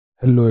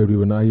Hello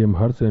everyone, I am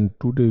Harsh and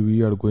today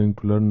we are going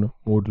to learn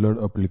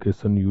modular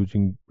application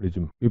using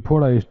Prism.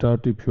 Before I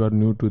start, if you are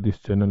new to this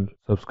channel,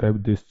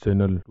 subscribe this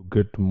channel to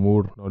get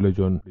more knowledge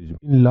on Prism.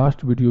 In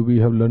last video we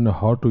have learned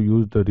how to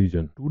use the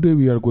region. Today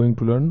we are going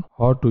to learn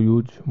how to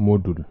use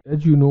module.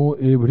 As you know,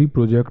 every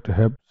project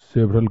have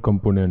several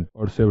components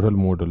or several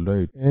module,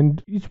 right?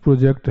 And each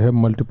project have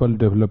multiple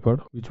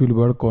developer which will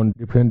work on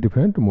different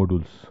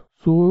modules.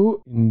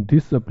 So in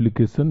this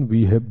application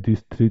we have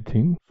these three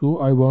things. So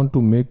I want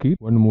to make it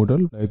one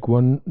model, like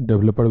one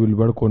developer will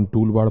work on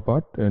toolbar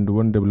part and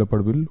one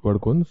developer will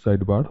work on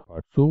sidebar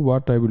part. So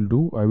what I will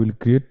do, I will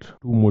create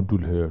two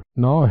module here.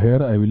 Now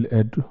here I will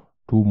add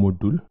two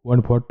module,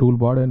 one for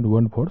toolbar and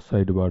one for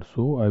sidebar.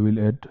 So I will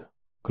add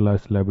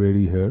class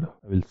library here.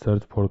 I will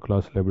search for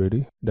class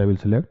library and I will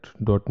select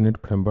 .NET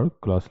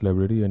Framework class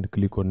library and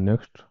click on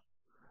next,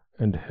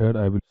 and here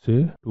I will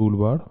say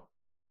toolbar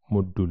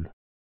module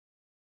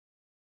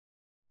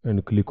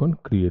and click on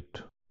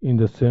create. In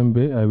the same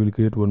way I will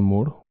create one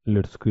more.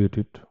 Let's create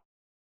it.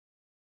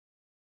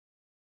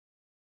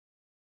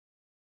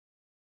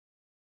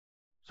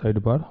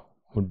 Sidebar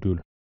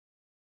module.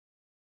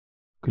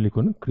 Click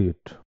on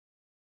create.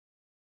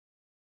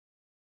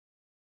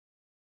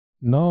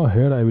 Now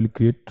here I will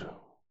create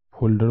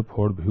folder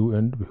for view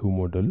and view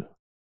model.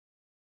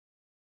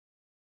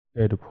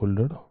 Add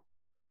folder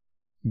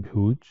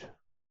views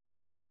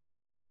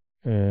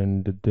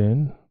and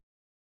then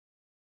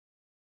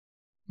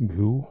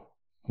view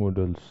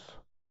models.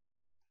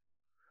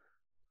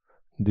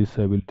 This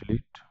I will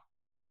delete.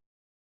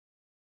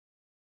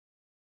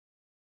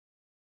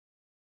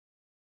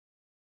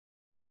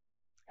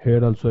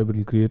 Here also I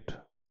will create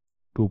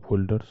two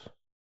folders,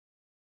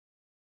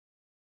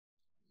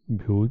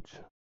 views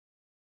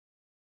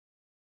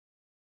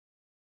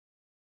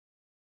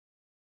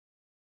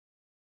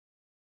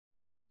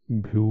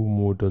view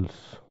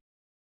models,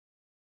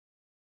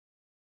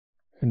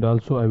 and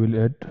also I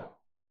will add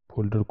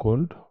folder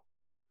called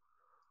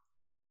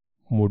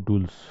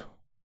modules.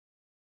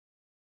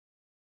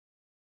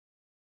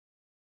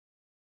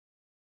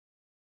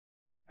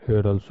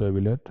 Here also I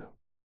will add.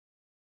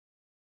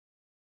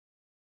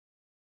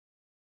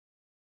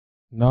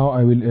 Now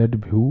I will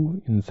add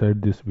view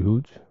inside this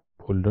views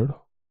folder,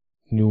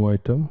 new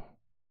item,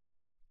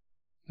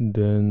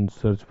 then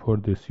search for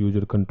this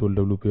user control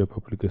WPF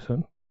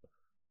application.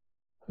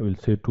 I will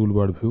say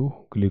toolbar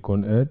view, click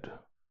on add.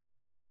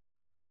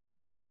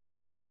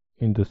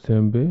 In the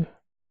same way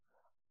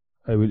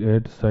I will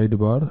add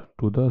sidebar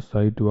to the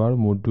sidebar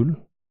module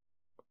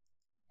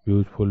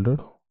views folder,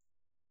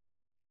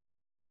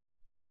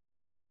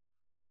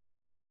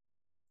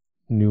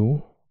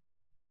 new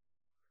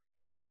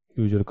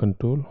user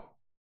control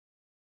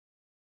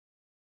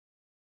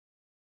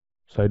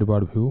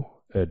sidebar view,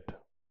 add.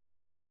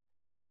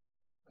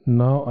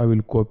 Now I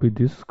will copy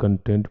this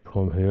content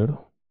from here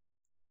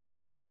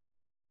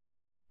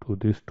to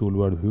this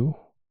toolbar view,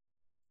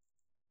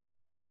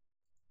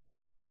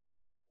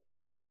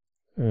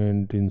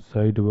 and in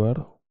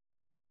sidebar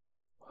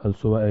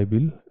also I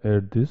will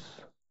add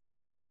this.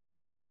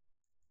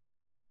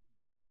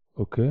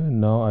 Okay,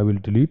 now I will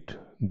delete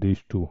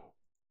these two.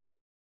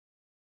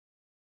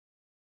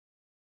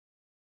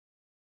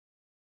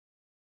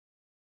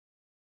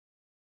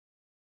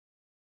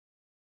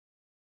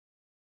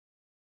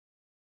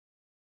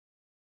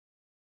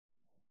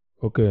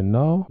 Okay,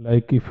 now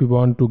like if we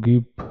want to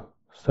give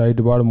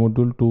sidebar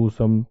module to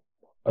some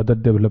other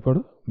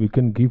developer, we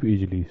can give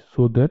easily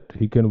so that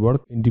he can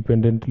work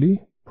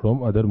independently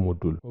from other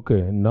module.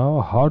 Okay, now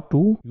how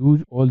to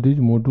use all these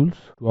modules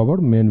to our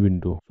main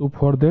window. So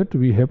for that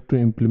we have to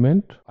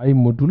implement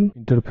iModule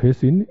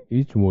interface in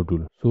each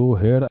module. So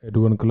here add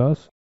one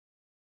class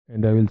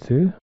and I will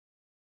say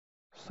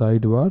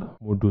sidebar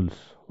modules.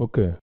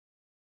 Okay,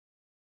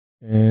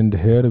 and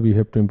here we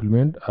have to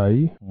implement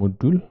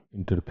iModule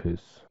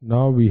interface.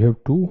 Now we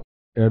have to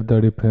add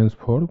the reference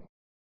for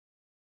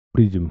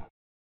Prism.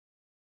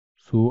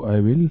 So I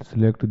will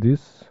select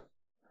this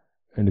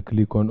and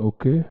click on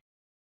OK.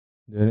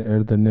 Then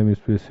add the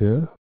namespace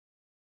here,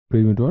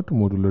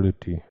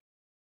 Prism.modularity.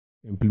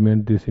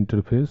 Implement this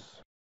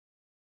interface.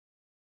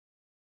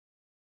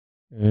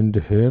 And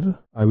here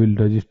I will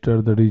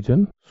register the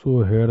region.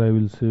 So here I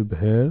will say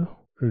here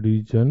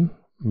region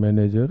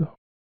manager,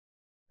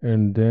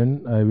 and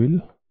then I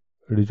will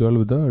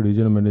resolve the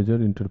region manager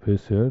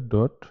interface here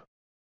dot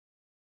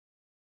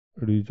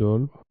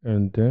resolve,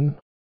 and then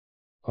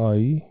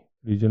I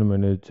region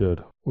manager.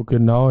 Okay,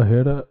 now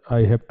here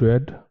I have to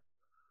add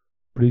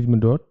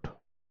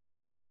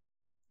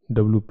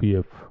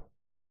Prism.WPF.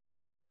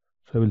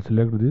 So I will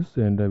select this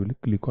and I will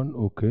click on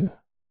OK,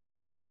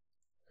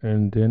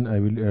 and then I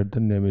will add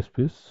the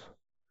namespace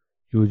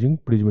using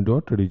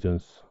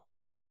Prism.regions.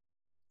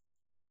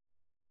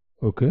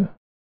 Okay,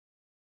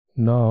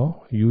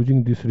 now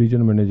using this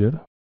region manager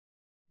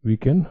we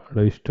can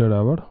register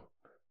our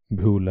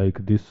view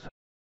like this,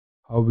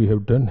 how we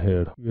have done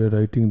here. We are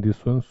writing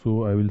this one,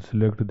 so I will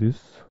select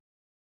this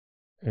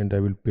and I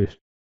will paste.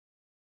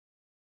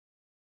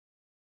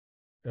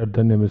 Add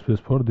the namespace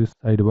for this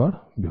sidebar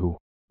view.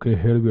 Okay,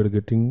 here we are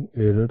getting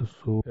error,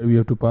 so here we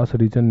have to pass a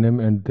region name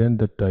and then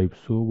the type.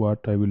 So what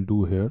I will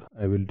do here,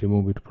 I will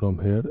remove it from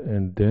here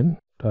and then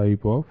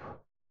type of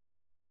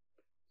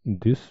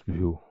this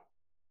view.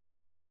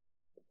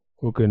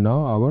 Okay,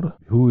 now our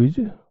view is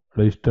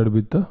registered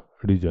with the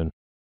region.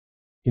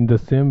 In the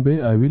same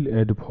way, I will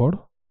add for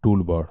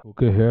toolbar.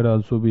 Okay, here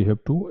also we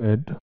have to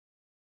add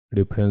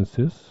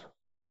references.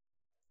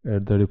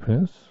 Add the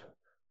reference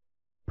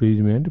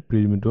prism and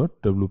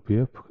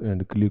prism.wpf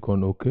and click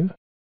on OK.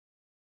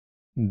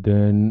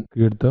 Then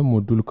create the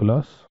module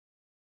class,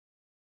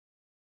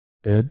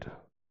 add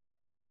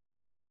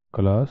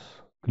class,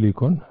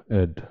 click on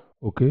add.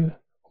 Okay,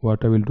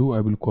 what I will do,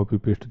 I will copy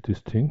paste this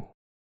thing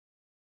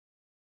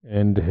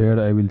and here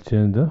I will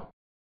change the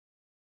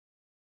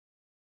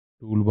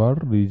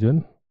toolbar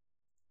region.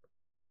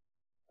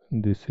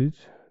 This is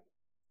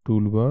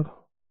toolbar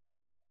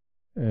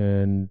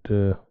and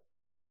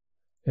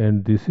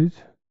this is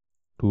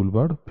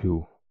toolbar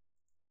view.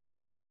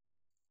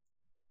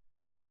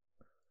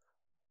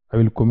 I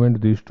will comment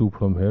these two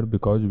from here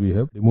because we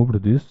have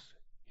removed this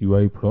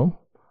UI from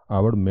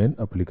our main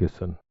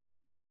application.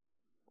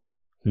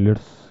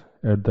 Let's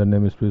add the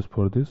namespace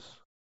for this.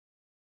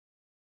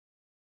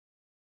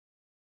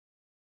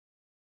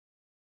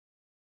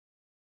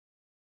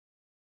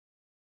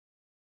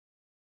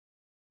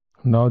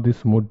 Now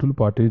this module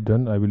part is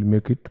done. I will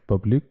make it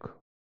public.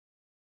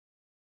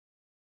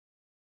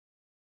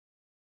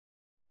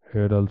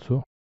 Here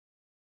also.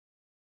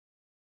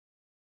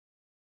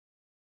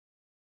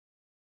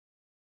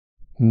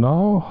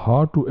 Now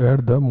how to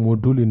add the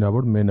module in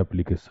our main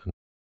application.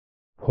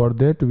 For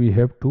that we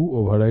have to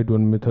override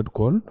one method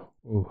called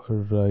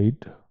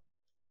override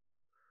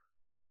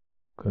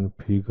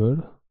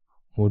configure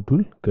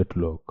module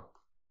catalog.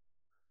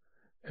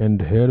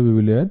 And here we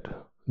will add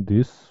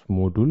this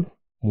module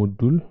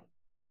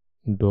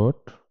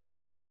dot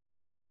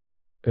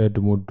add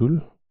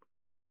module,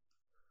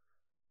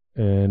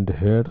 and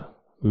here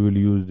we will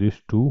use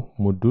this two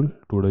module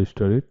to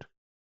register it.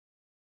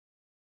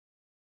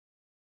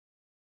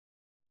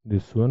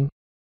 This one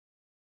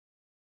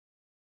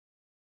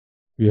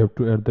we have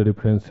to add the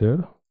reference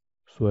here,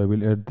 so I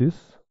will add this,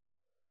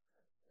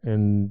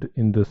 and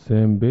in the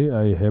same way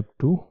I have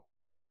to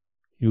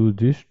use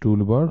this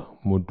toolbar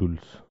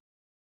modules.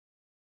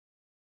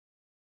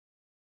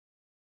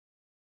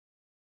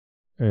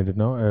 And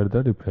now add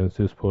the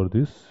references for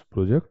this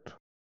project.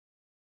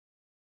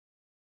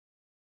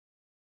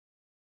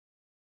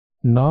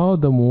 Now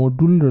the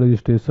module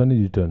registration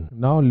is done.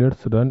 Now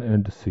let's run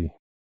and see.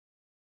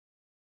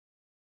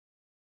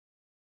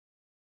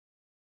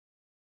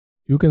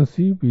 You can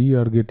see we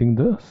are getting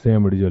the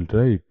same result,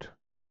 right?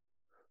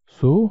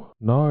 So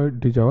now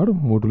it is our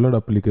modular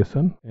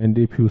application, and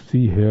if you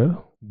see here,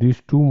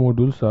 these two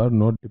modules are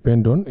not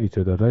depend on each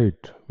other,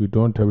 right? We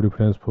don't have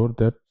reference for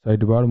that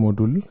sidebar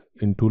module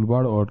in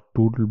toolbar or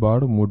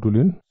toolbar module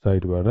in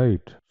sidebar,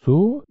 right?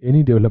 So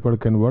any developer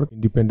can work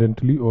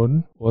independently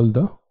on all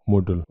the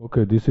module.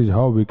 Okay, this is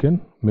how we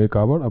can make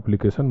our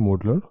application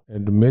modular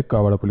and make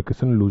our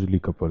application loosely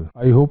coupled.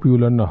 I hope you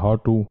learn how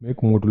to make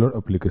modular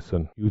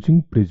application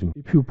using Prism.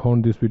 If you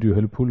found this video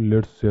helpful,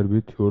 let's share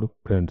with your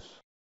friends.